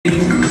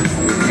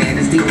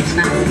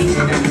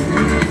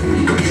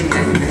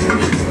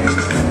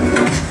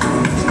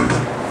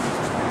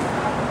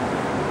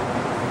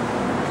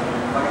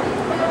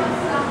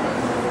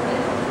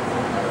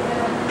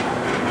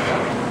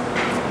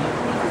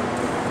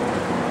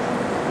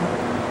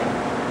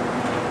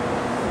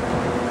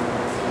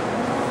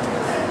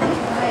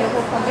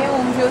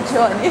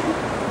좋죠, 아니?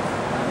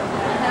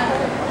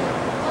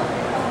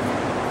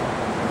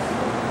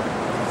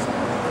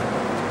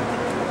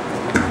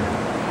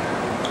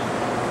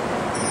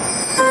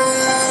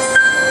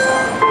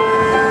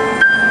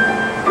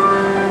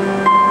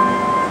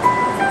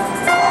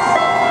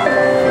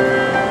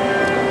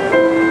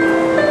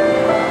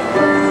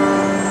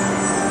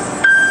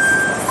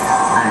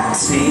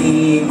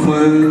 Take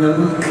one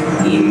look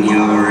in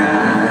your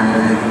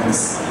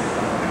eyes.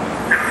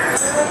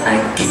 I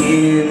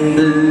can't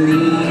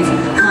believe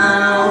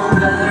how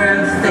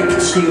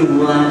perfect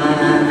you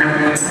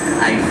are.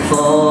 I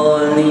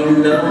fall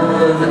in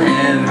love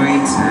every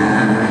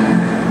time.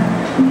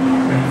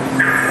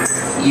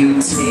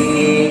 You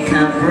take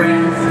a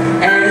breath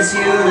as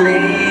you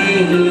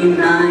lay in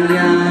my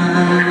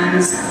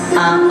arms.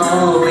 I'll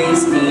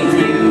always need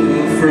you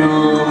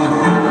from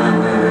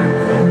heart.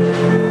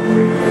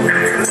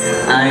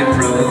 I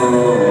promise,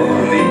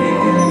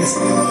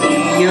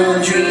 in your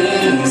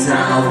dreams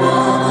I'll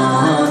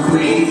walk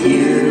with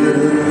you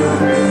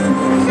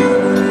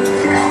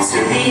to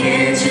the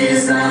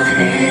edges of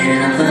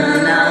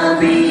heaven. I'll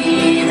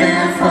be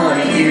there for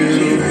you.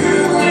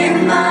 In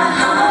my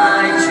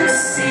heart you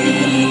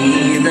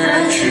see the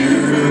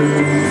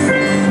truth.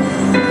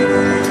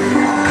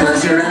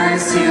 Close your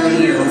eyes till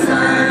you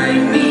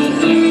find me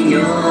in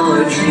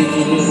your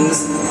dreams.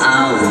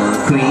 I'll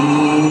walk with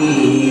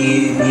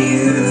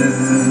you.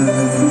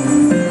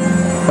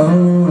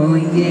 Oh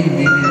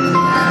yeah,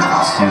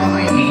 to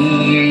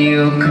hear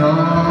you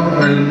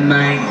call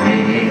my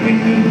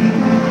name.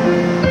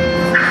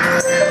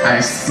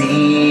 A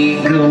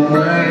single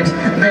word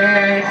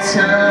that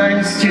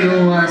turns to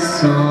a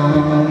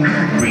song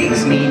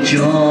brings me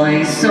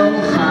joy so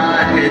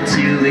hard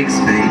to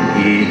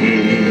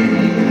explain.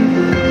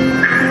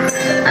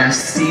 A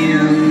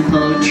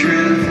simple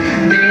truth,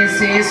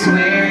 this is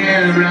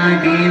where I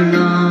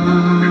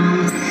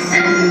belong,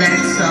 and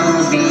that's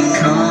all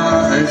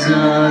because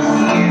of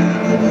you.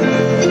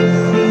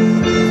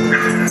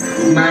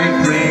 My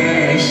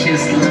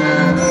precious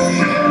love,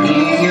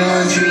 in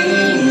your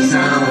dreams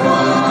I'll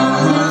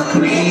walk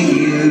with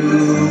you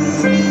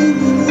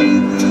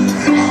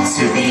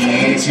to the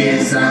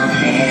edges of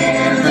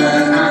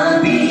heaven.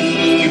 I'll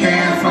be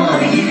there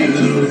for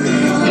you.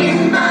 In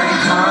my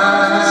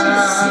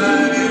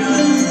heart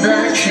the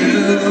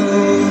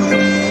truth.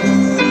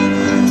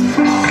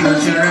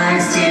 Close your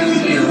eyes till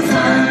you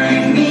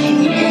find me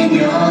in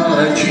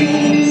your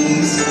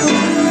dreams.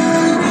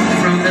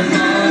 From the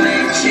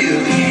moment you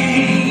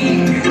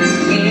came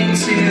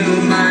into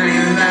my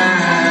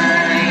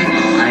life,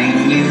 I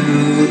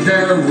knew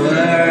the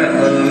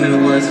world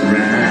was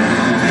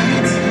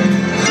right.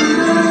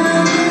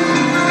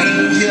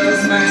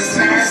 Angels must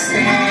have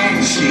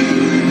sent you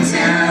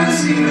down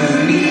to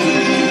me.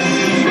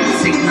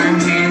 Take my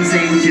hands,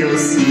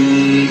 angels,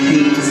 see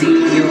things in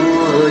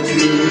your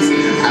dreams.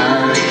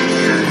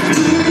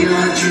 In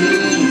your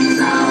dreams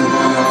I'll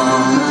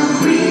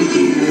walk with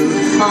you.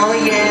 Oh